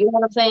 Right. You know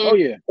what I'm saying? Oh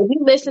yeah. If you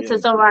listen Yeah. to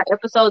some of our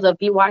episodes, or if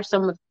you watch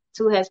some of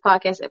Two Heads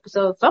podcast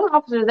episodes, some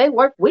officers, they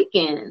work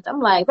weekends.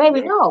 I'm like, baby,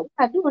 Yeah. no,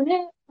 we're not doing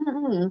that.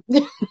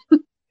 Mm-mm.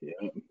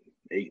 Yeah.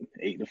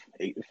 Eight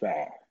to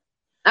five.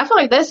 I feel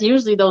like that's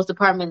usually those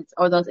departments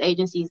or those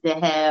agencies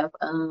that have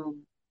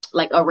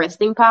like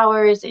arresting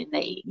powers, and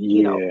they,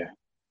 Yeah.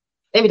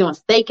 they be doing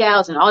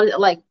stakeouts and all this.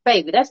 Like,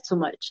 baby, that's too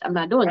much. I'm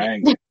not doing I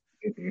that.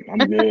 ain't. I'm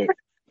good.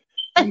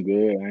 I'm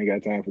good. I ain't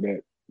got time for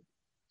that.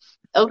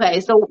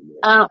 Okay, so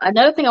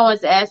another thing I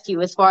wanted to ask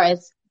you, as far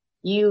as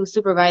you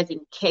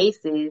supervising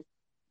cases,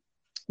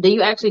 do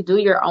you actually do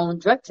your own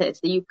drug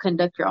test? Do you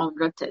conduct your own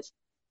drug test?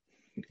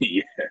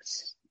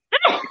 Yes.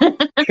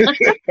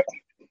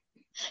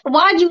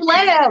 Why'd you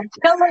laugh?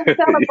 Tell us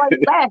why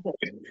you laughing.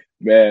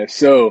 Man,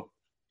 so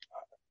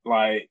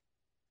like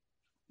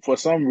for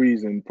some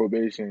reason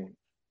probation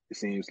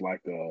seems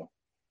like a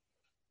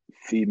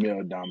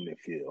female dominant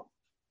field.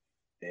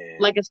 And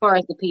Like as far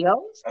as the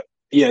POs?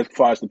 yeah, as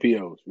far as the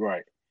POs,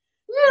 right.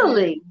 And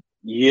Really?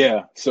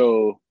 yeah,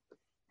 so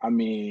I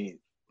mean,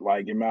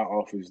 like in my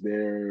office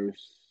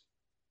there's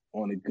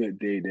on a good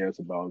day there's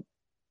about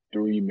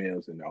 3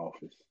 males in the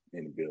office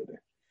in the building.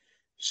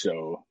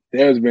 So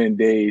there's been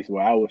days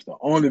where I was the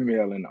only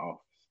male in the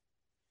office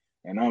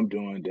and I'm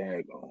doing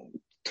daggone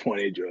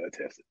 20 drug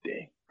tests a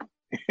day.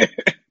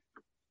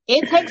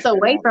 It takes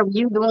away from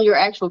you doing your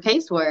actual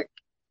casework.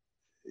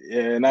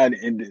 Yeah, and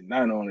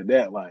not only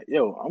that, like,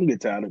 yo, I'm getting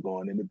tired of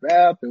going in the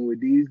bathroom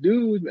with these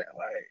dudes, man.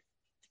 Like,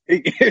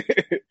 Hey,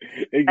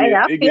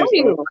 I it feel gets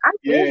you. old. I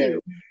feel Yeah,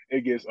 you.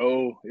 it gets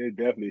old. It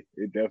definitely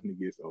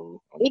gets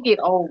old. It get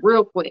old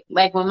real quick.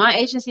 Like when my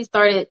agency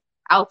started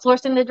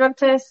outsourcing the drug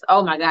tests,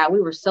 oh my God,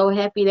 we were so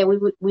happy that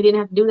we didn't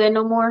have to do that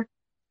no more.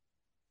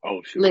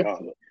 Oh shoot,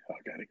 Listen,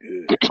 I got it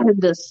good.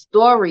 The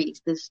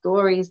stories,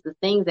 the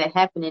things that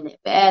happen in the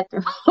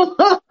bathroom.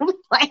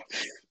 Like,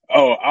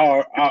 Oh,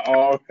 I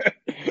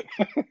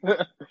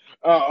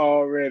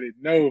already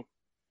know.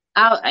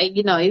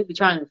 you'd be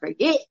trying to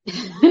forget.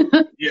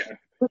 Yeah,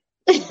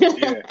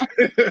 yeah.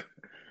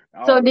 I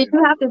So did already you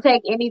know, have bro. to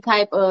take any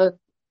type of,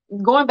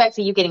 going back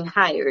to you getting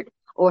hired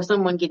or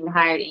someone getting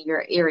hired in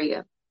your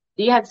area?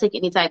 Do you have to take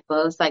any type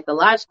of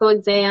psychological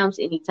exams,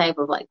 any type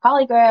of like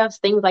polygraphs,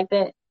 things like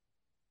that?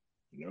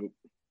 Nope.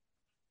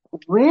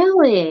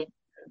 Really?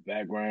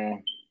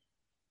 Background,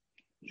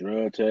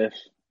 drug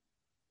test.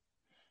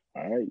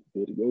 All right,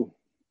 good to go.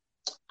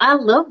 I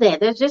love that.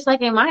 That's just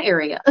like in my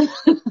area.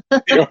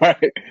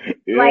 Right.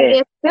 Like Yeah.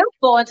 it's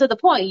simple and to the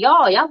point.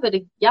 Y'all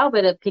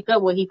better pick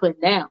up what he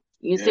put down.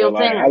 You see Yeah, what I'm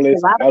like saying? A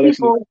lot of I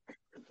listen people,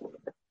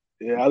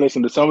 yeah, I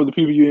listened to some of the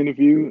people you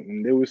interviewed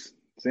and they was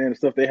saying the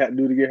stuff they had to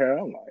do to get her.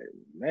 I'm like,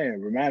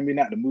 man, remind me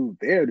not to move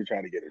there to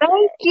try to get a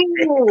thank job.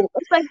 you.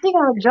 It's like they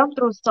gotta jump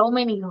through so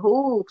many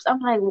hoops. I'm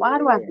like, why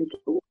do I have Yeah. to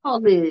do all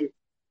this?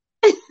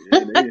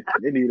 Yeah,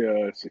 they need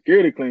a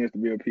security clearance to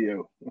be a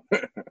PO.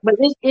 But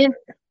this is,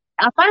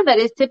 I find that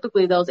it's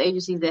typically those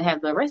agencies that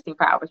have the arresting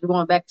powers. We're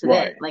going back to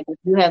that. Right. Like if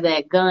you have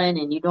that gun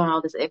and you're doing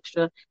all this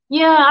extra,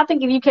 yeah, I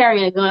think if you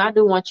carry a gun, I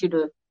do want you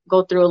to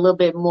go through a little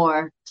bit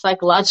more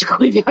psychological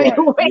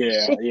Right.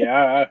 Yeah, evaluation.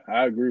 yeah,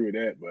 I agree with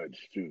that, but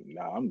shoot,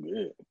 nah, I'm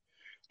good.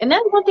 And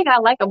that's one thing I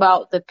like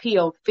about the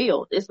PO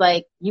field. It's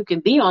like you can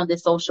be on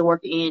this social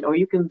work end, or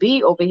you can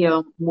be over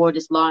here more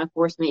this law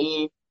enforcement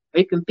end, or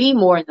you can be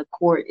more in the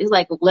court. It's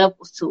like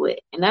levels to it.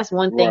 And that's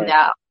one thing Right.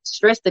 that I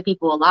stress to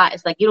people a lot.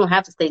 It's like you don't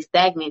have to stay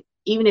stagnant.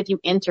 Even if you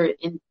enter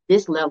in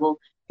this level,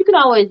 you can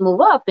always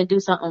move up and do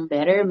something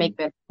better, Hmm. make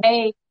better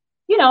pay.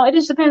 It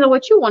just depends on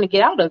what you want to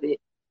get out of it.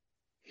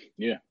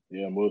 Yeah,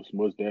 yeah, most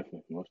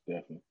definitely.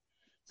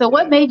 So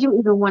what Yeah. made you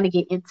even want to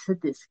get into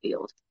this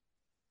field?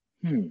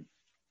 Hmm.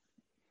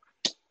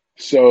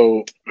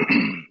 So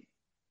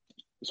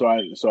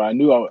I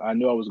knew I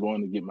knew I was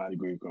going to get my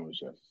degree in criminal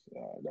justice.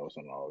 That was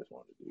something I always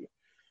wanted to do.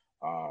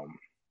 Um,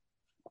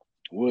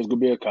 was gonna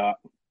be a cop.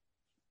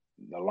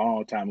 A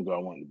long time ago, I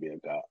wanted to be a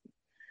cop.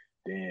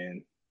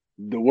 Then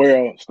the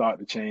world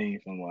started to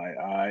change. I'm like,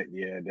 all right,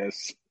 yeah,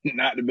 that's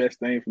not the best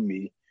thing for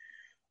me.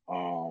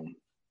 Um,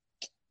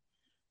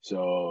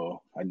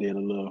 so I did a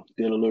little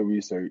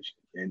research,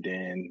 and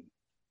then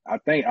I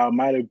think I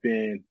might have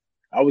been.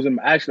 I was in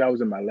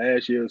my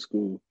last year of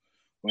school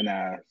when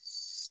I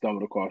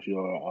stumbled across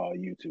your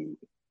YouTube,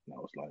 and I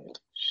was like,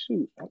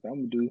 shoot, I think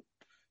I'm gonna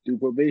do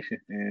probation,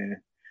 and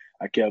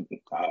I kept.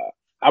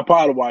 I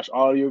probably watched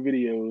all your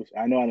videos.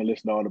 I know I done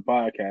listened to all the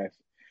podcasts,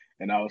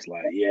 and I was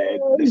like, yeah,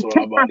 this is what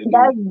I'm about to do.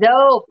 That's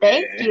dope.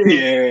 Thank And you.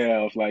 yeah,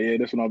 I was like, yeah,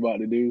 this is what I'm about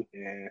to do.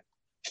 And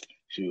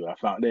shoot, I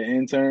found that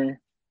intern,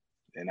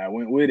 and I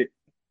went with it.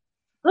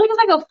 Look, it's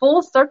like a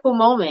full circle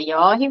moment,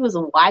 y'all. He was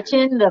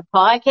watching the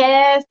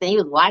podcast and he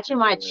was watching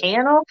my Yeah,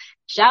 channel.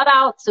 Shout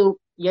out to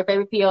your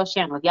favorite PO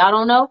channel. If y'all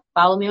don't know,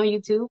 follow me on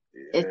YouTube.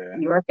 It's yeah,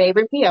 your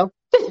favorite PO.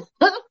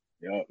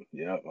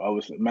 yep. I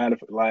was matter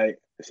of like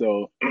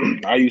so.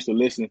 I used to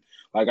listen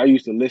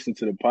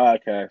to the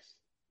podcast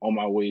on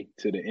my way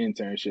to the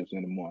internships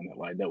in the morning.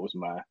 Like that was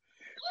my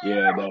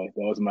yeah, that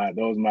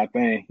was my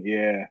thing.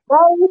 Yeah,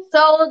 That is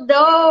so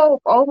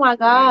dope. Oh my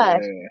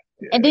gosh.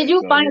 yeah, And did yeah.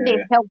 you So find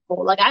it yeah,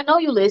 helpful? Like, I know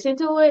you listened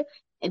to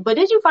it, but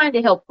did you find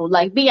it helpful?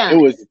 Like, be it honest.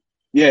 was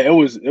it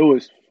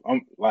was.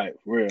 I'm like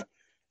for real.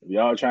 If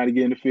y'all trying to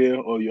get in the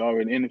field or you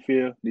already in the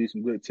field, need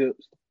some good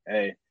tips.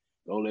 Hey,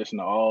 go listen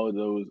to all of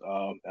those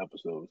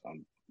episodes.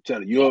 I'm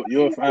telling you,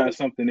 you'll find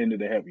something in it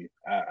to help you.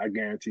 I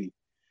guarantee.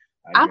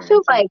 I I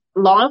feel guarantee. like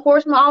law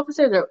enforcement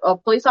officers or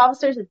police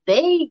officers,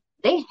 they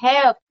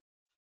have.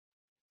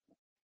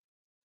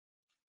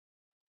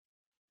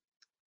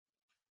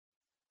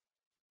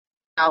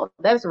 Oh,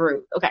 that's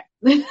rude. Okay.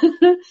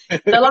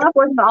 The law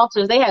enforcement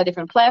officers, they have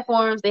different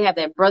platforms, they have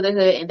that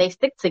brotherhood, and they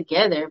stick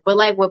together. But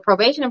like with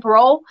probation and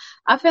parole,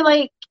 I feel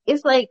like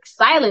it's like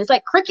silent. It's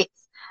like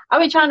crickets.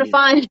 I've been trying to Yeah.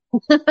 find,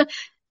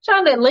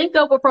 trying to link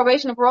up with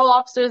probation and parole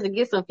officers and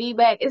get some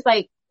feedback. It's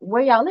like,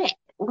 where y'all at?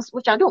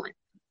 What y'all doing?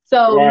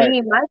 So Right. me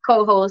and my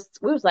co-host,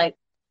 we was like,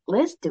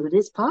 let's do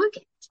this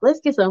podcast.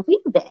 Let's get some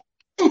feedback.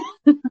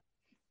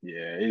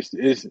 Yeah.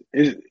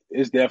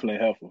 It's definitely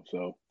helpful.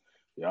 So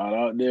y'all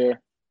out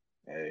there,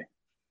 hey,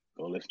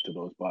 go listen to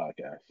those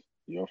podcasts.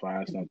 You'll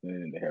find something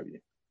in it to help you.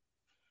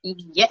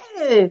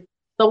 Yes.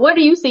 So where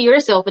do you see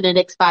yourself in the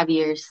next 5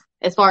 years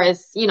as far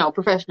as,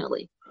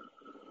 professionally?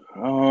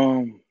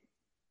 Um,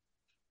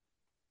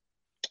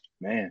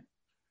 man,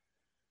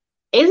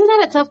 Isn't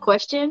that a tough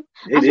question?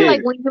 I it feel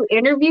like is. when you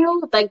interview,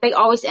 like they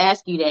always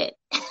ask you that.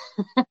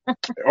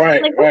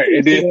 Right, Like, what right. do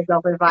you And see then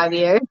yourself in 5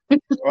 years?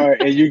 right,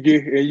 and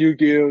you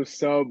give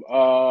some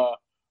oh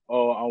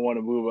I want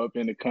to move up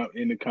in the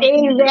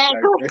company this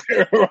type Exactly.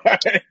 thing.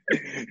 Right.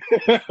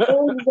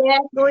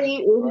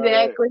 Exactly.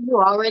 Right. Exactly. You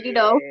already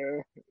know.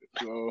 Yeah.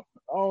 So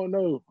I don't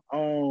know.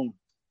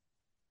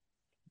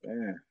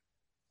 Man,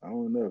 I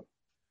don't know.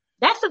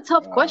 That's a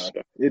tough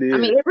question. It I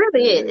mean, is. it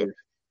really It is. is.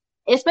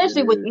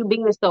 especially with is. you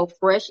being so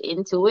fresh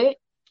into it.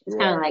 It's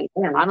kind of Right. like,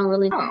 damn, I don't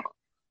really know.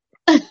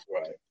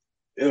 Right.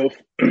 If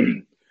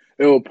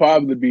it will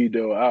probably be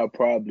though, I'll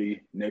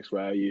probably next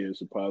 5 years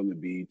will probably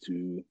be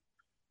to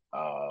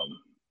um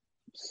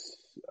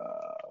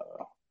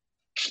uh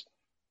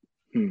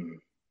hmm,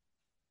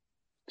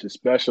 to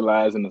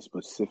specialize in a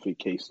specific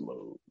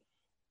caseload.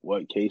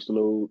 What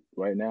caseload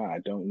right now, I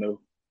don't know,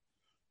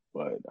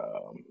 but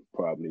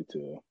probably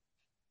to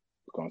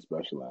become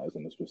specialized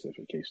in a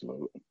specific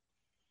caseload.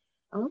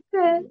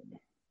 Okay.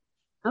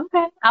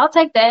 Okay. I'll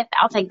take that.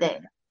 I'll take Yeah.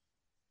 that.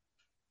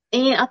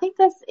 And I think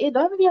that's it. Do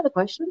I have any other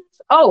questions?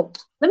 Oh,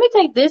 let me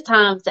take this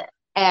time to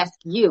ask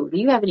you. Do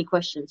you have any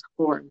questions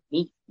for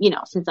me?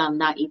 Since I'm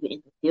not even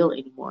in the field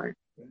anymore.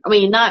 I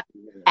mean, not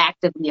Yeah.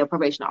 actively a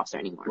probation officer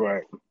anymore.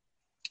 Right.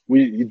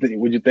 Would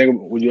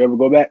you ever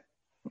go back?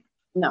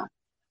 No.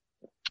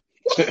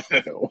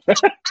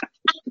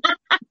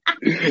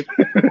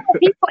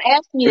 People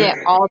ask me that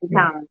all the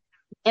time.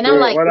 And I'm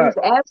like, Why not? there's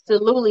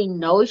absolutely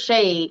no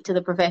shade to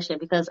the profession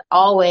because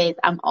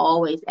I'm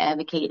always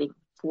advocating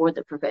for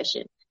the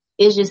profession.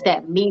 It's just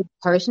that me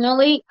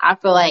personally, I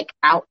feel like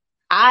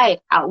I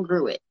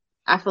outgrew it.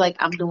 I feel like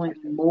I'm doing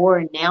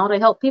more now to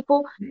help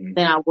people Mhm.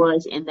 than I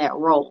was in that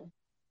role.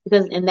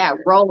 Because in that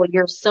role,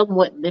 you're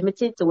somewhat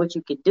limited to what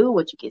you can do,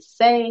 what you can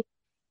say.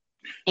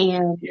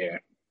 And Yeah.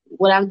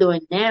 what I'm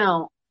doing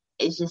now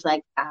is just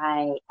like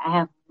I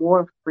have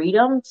more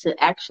freedom to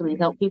actually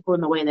help people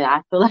in the way that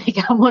I feel like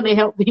I want to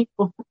help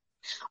people,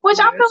 which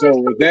I Yeah. feel So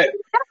is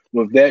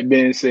with that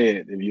being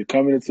said, if you're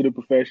coming into the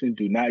profession,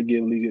 do not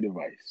give legal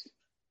advice.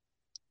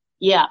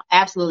 yeah,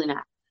 absolutely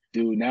not.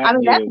 Do I not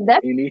mean give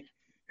that's any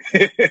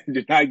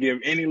do not give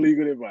any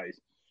legal advice.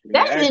 If they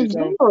that's ask you in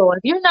something, general. If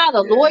you're not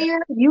a yeah, lawyer,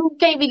 you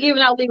can't be yeah,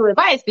 giving out legal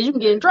advice because you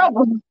can get yeah, in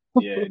trouble.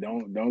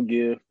 don't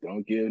give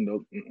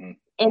no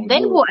And don't they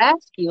do it. will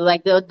ask you,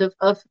 like the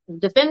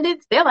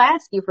defendants, they'll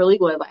ask you for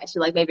legal advice.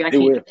 You're like, maybe I They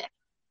can't will. give that.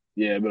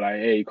 Yeah, but like,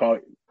 hey, call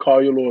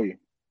your lawyer.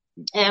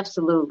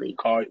 Absolutely.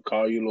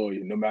 Call your lawyer.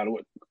 No matter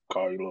what,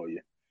 call your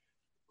lawyer.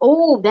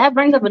 Oh, that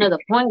brings up another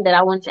point that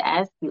I wanted to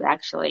ask you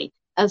actually.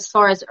 As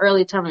far as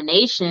early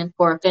termination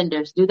for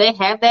offenders, do they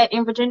have that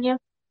in Virginia?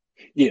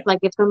 Yeah. Like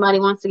if somebody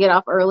wants to get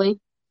off early?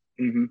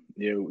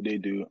 Yeah, they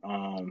do.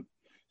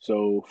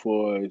 So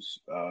for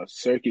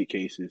circuit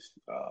cases,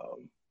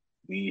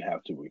 we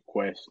have to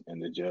request,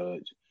 and the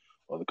judge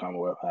or the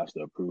Commonwealth has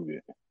to approve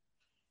it.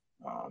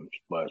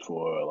 But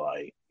for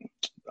like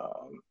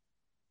um,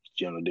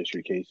 general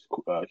district cases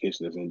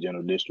that's in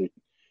general district,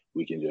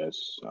 we can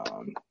just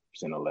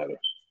send a letter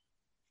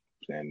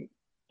saying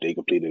they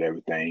completed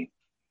everything.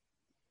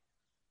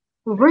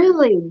 And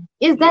Really?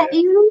 Is that yeah,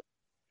 easy?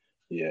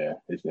 yeah,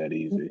 it's that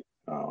easy.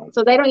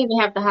 So they don't even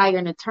have to hire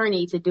an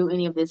attorney to do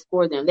any of this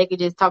for them. They could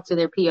just talk to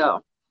their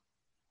PO.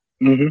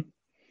 hmm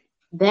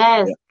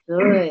That's Yeah.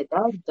 good.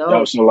 That's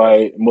Yeah, dope. so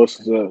like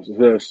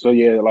so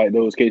yeah, like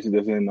those cases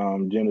that's in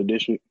general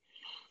district.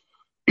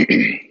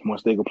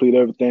 Once they complete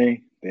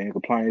everything, they're in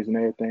compliance and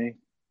everything,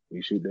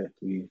 we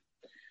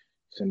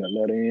send that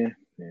letter in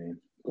and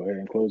go ahead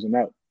and close them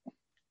out.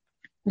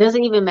 Does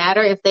it even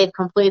matter if they've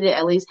completed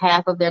at least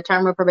half of their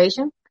term of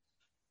probation?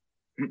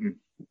 Mm-mm.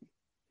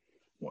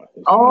 Well,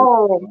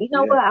 Oh, you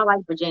know yeah, what? I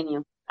like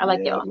Virginia. I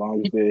like yeah, as y'all.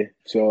 long as they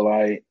so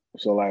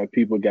like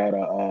people got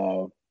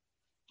a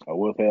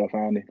welfare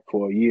finding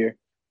for a year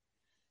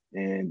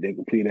and they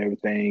complete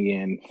everything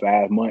in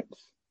 5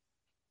 months.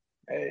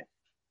 Hey,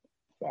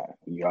 fine,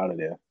 you out of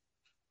there.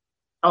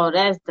 Oh,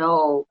 that's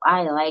dope.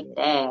 I like Yeah,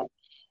 that.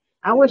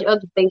 I wish yeah,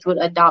 other states would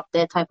adopt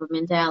that type of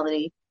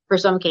mentality for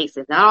some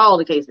cases, not all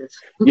the cases.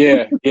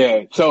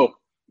 yeah. So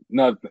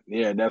nothing.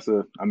 Yeah, that's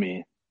I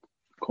mean,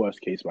 of course,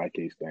 case by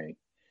case thing.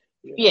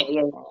 You Yeah, know,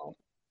 yeah.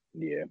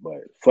 yeah,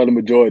 but for the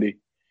majority,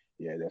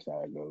 yeah, that's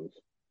how it goes.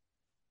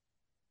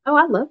 Oh,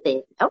 I love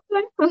that.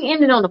 Okay, we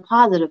ended on a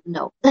positive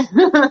note.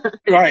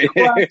 Right.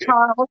 Well,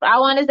 Charles, I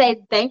want to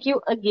say thank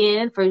you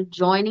again for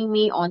joining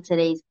me on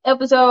today's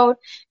episode.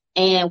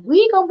 And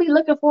we're going to be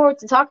looking forward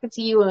to talking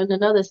to you in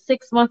another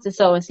 6 months or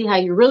so and see how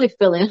you're really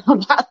feeling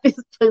about this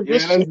Yeah,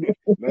 position.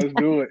 let's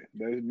do it.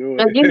 Let's do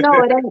Because it.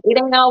 it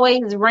ain't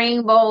always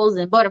rainbows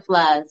and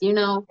butterflies,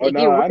 Oh it no,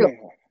 get real.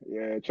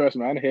 yeah, trust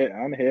me, I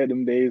done had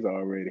them days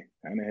already.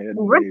 I done had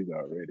them Real. days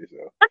already.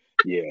 So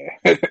yeah,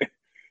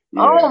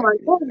 Oh yeah, my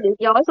yeah, goodness,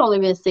 y'all, it's only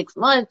been 6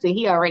 months and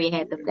he already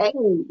had the yeah.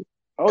 baby.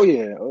 Oh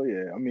yeah.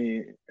 I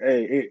mean,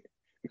 hey,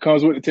 it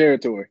comes with the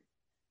territory.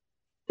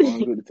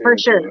 Comes with the For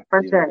sure, territory.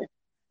 for Yeah, sure.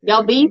 yeah,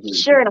 Y'all it be comes with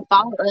the sure to territory.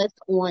 follow us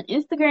on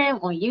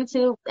Instagram, on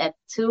YouTube at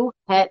Two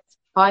Hats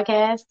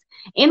Podcast,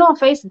 and on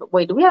Facebook.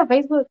 Wait, do we have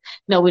Facebook?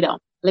 No, we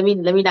don't. Let me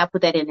not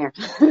put that in there.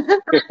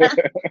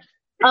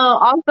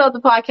 Also,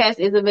 the podcast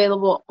is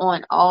available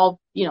on all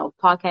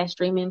podcast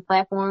streaming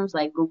platforms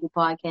like Google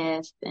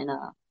Podcasts and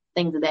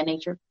things of that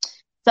nature.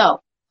 So,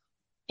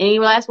 any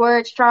last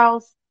words,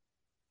 Charles?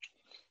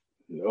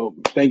 Nope.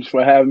 Thanks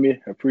for having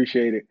me. I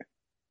appreciate it.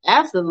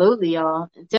 Absolutely, y'all. Until